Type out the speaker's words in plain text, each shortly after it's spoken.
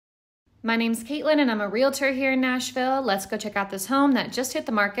My name's Caitlin and I'm a realtor here in Nashville. Let's go check out this home that just hit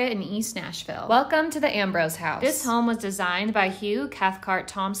the market in East Nashville. Welcome to the Ambrose House. This home was designed by Hugh Cathcart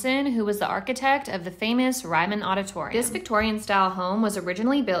Thompson, who was the architect of the famous Ryman Auditorium. This Victorian style home was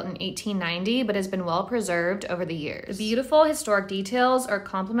originally built in 1890 but has been well preserved over the years. The beautiful historic details are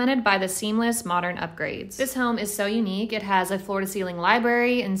complemented by the seamless modern upgrades. This home is so unique. It has a floor-to-ceiling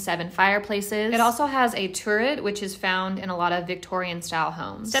library and 7 fireplaces. It also has a turret, which is found in a lot of Victorian style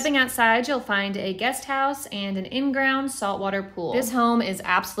homes. Stepping outside, you'll find a guest house and an in-ground saltwater pool. This home is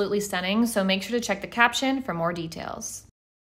absolutely stunning, so make sure to check the caption for more details.